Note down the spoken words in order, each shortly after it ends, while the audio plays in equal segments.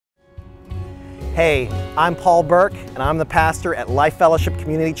Hey, I'm Paul Burke, and I'm the pastor at Life Fellowship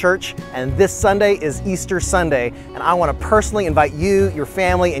Community Church, and this Sunday is Easter Sunday, and I want to personally invite you, your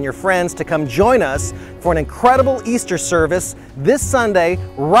family, and your friends to come join us for an incredible Easter service this Sunday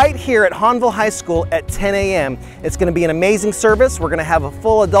right here at Hahnville High School at 10 a.m. It's going to be an amazing service. We're going to have a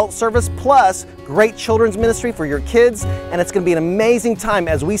full adult service plus great children's ministry for your kids, and it's going to be an amazing time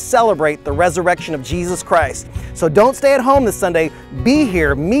as we celebrate the resurrection of Jesus Christ. So don't stay at home this Sunday. Be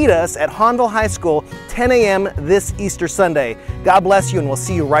here. Meet us at Hahnville High School, 10 a.m. this Easter Sunday. God bless you, and we'll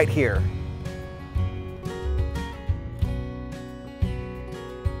see you right here.